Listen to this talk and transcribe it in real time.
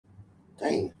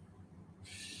Damn.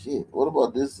 Shit. What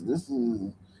about this? This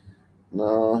is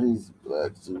no, he's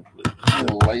black too.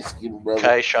 Light skinned brother.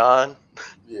 Kai Sean.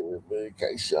 Yeah, man.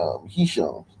 Keyshawn.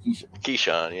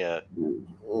 Keyshawn, yeah.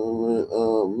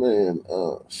 Man.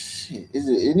 Shit. Is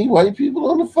there any white people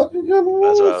on the fucking gun?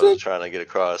 That's what I was trying to get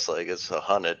across. Like, it's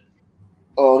 100.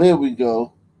 Oh, here we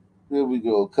go.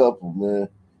 A couple, man.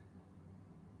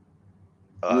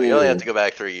 You only have to go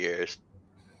back 3 years.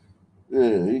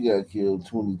 Yeah, he got killed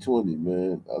 2020,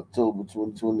 man. October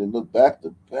 2020. Look back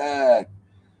to back.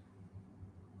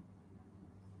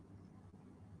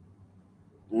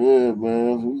 Yeah,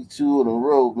 man. We 2 in a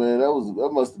row, man. That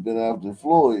must have been after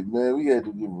Floyd, man. We had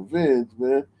to get revenge,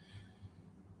 man.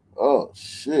 Oh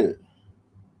shit.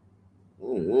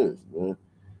 There it is, man.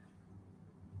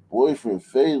 Boyfriend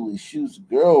fatally shoots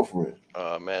girlfriend.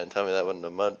 Oh man, tell me that wasn't a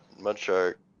mud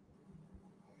shark.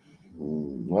 I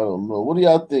don't know. What do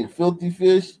y'all think? Filthy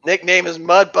Fish? Nickname is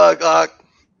Mudbug.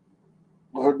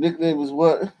 Her nickname is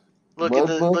what? Look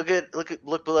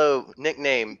below.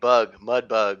 Nickname Bug,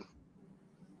 Mudbug.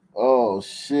 Oh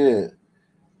shit.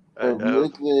 Her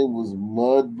nickname was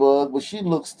Mudbug, but she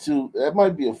looks too. That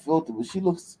might be a filter, but she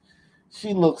looks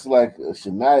like a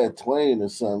Shania Twain or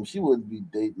something. She wouldn't be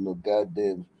dating no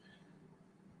goddamn.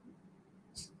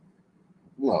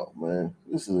 No, man.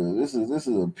 This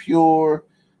is a pure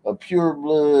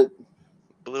blood.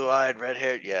 Blue-eyed,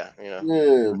 red-haired, yeah, you know.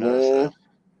 Yeah, man.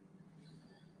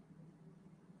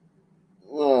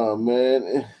 Oh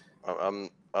man. I'm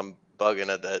bugging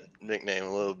at that nickname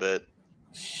a little bit.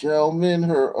 Shellman,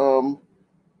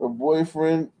 her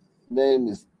boyfriend name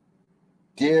is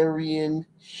Darian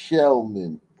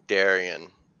Shellman. Darian.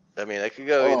 I mean, it could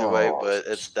go either way, but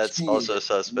that's also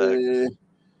suspect. Man.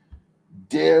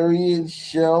 Darian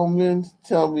Shellman.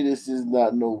 Tell me this is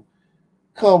not no.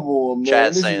 Come on, man.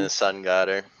 Chad's saying the sun got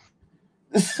her.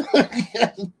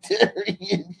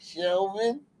 Darian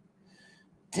Shellman.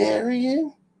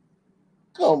 Darian.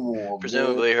 Come on.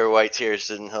 Presumably, her white tears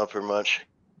didn't help her much.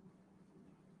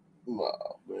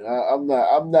 No, man.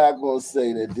 I'm not gonna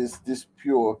say that this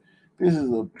pure. This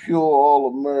is a pure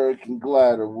all-American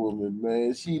glider woman,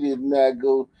 man. She did not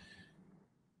go.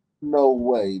 No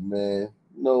way, man.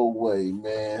 No way,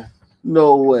 man.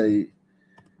 No way.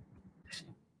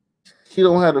 She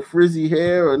don't have the frizzy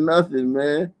hair or nothing,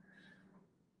 man.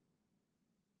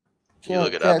 Can you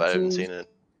look it up? I haven't seen it.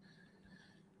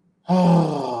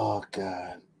 Oh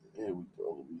God. Here we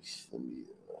go. Let me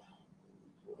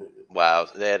wow,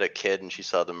 they had a kid and she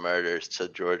saw the murders to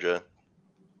Georgia.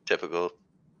 Typical.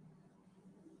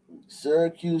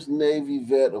 Syracuse Navy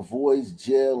vet avoids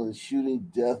jail and shooting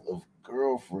death of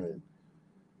girlfriend.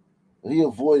 He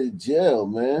avoided jail,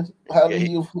 man. How did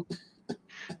he?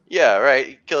 Yeah, right.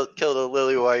 He killed a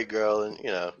lily white girl, and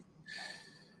you know,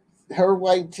 her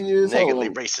white tears. Negatively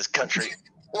racist country.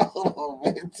 Hold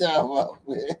on, man. Time out,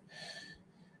 man.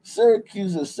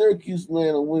 Syracuse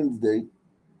man on Wednesday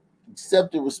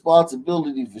accepted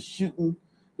responsibility for shooting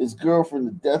his girlfriend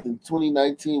to death in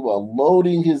 2019 while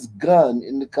loading his gun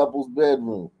in the couple's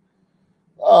bedroom.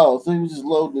 Oh, so he was just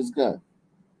loading his gun.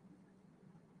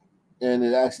 And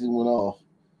it actually went off.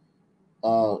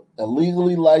 A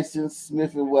legally licensed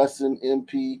Smith & Wesson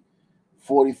MP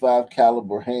 45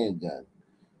 caliber handgun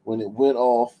when it went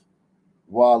off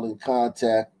while in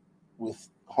contact with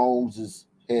Holmes's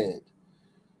head.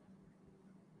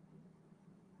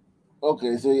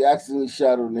 Okay, so he accidentally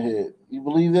shot her in the head. You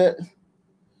believe that?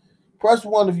 Press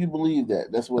 1 if you believe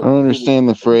that. That's what I don't understand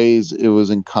the phrase. It was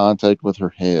in contact with her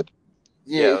head.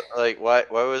 Yeah, like why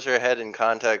was her head in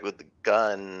contact with the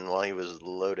gun while he was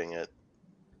loading it?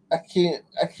 I can't.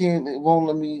 It won't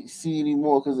let me see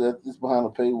anymore because it's behind a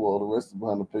paywall. The rest is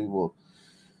behind the paywall.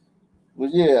 But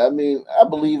yeah, I mean, I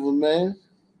believe him, man.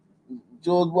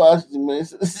 George Washington, man.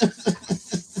 That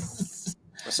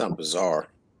sounds bizarre.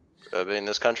 I mean,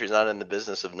 this country's not in the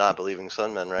business of not believing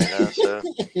Sunmen right now, so.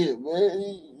 Yeah,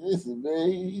 man. Listen,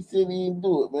 man. He said he didn't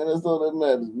do it, man. That's all that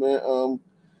matters, man.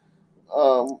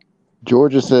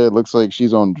 Georgia said it looks like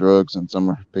she's on drugs in some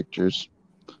of her pictures.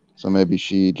 So maybe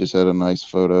she just had a nice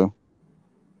photo.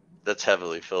 That's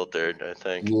heavily filtered, I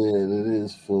think. Yeah, it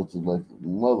is filtered like a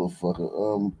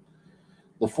motherfucker.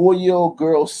 The 4-year-old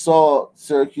girl saw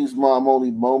Syracuse mom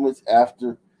only moments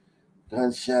after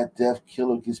gunshot death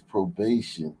killer gets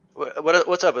probation.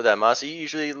 What's up with that, Mossy? You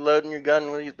usually loading your gun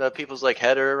when people's like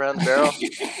head are around the barrel?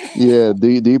 Yeah. Do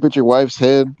you put your wife's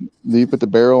head? Do you put the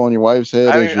barrel on your wife's head?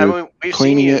 I mean, we've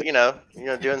seen you, it? you know,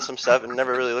 doing some stuff, and it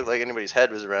never really looked like anybody's head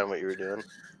was around what you were doing.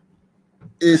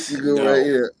 Is she good right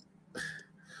here?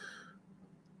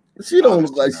 She don't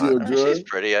look like she on drugs. She's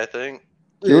pretty, I think.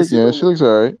 Yeah, she looks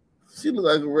all right. She looks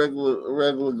like a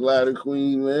regular glider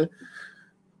queen, man.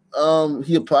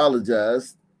 He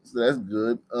apologized, so that's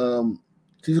good.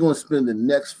 He's going to spend the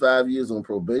next 5 years on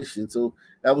probation. So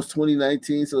that was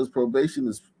 2019. So his probation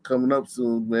is coming up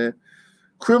soon, man.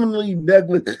 Criminally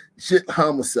negligent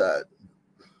homicide.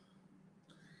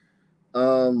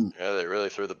 Yeah, they really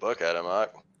threw the book at him, huh?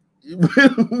 It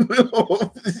went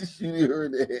off. You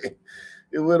heard that?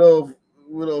 It went off.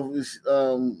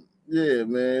 Yeah,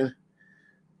 man.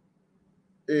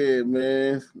 Yeah,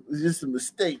 man. It's just a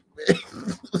mistake, man.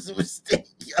 It was a mistake,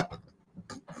 y'all.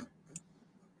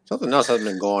 Something else has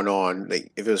been going on.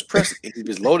 Like if he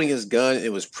was loading his gun,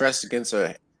 it was pressed against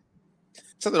a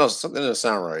something else. Something doesn't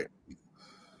sound right.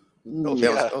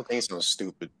 Don't think so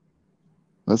stupid.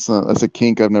 That's a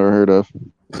kink I've never heard of.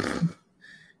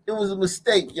 It was a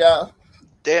mistake, y'all.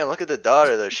 Damn, look at the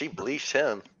daughter though. She bleached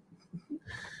him.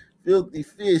 Filthy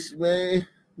fish, man.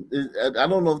 I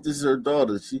don't know if this is her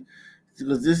daughter.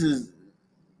 Because this is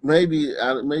maybe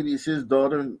it's his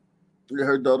daughter,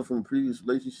 her daughter from a previous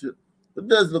relationship. It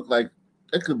does look like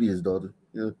that could be his daughter.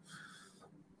 Yeah.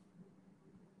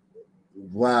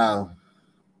 Wow.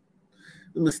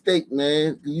 The mistake,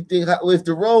 man. Do you think if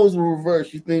the roles were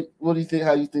reversed, what do you think?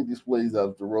 How you think this plays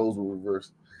out if the roles were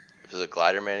reversed? If it was a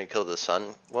glider man who killed the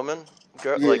sun woman,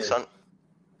 girl, Yeah. like sun.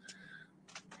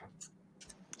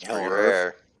 It's pretty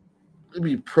rare. They'd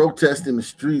be protesting the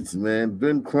streets, man.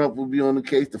 Ben Crump would be on the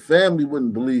case. The family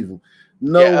wouldn't believe him.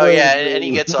 No way. And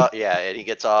he gets off. Yeah, and he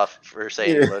gets off for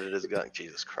saying he loaded his gun.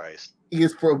 Jesus Christ. He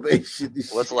gets probation.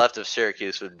 What's left of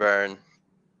Syracuse would burn.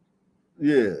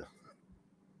 Yeah.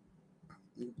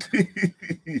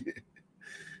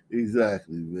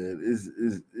 Exactly, man.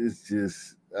 It's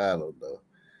just I don't know.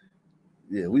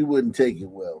 Yeah, we wouldn't take it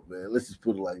well, man. Let's just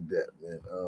put it like that, man.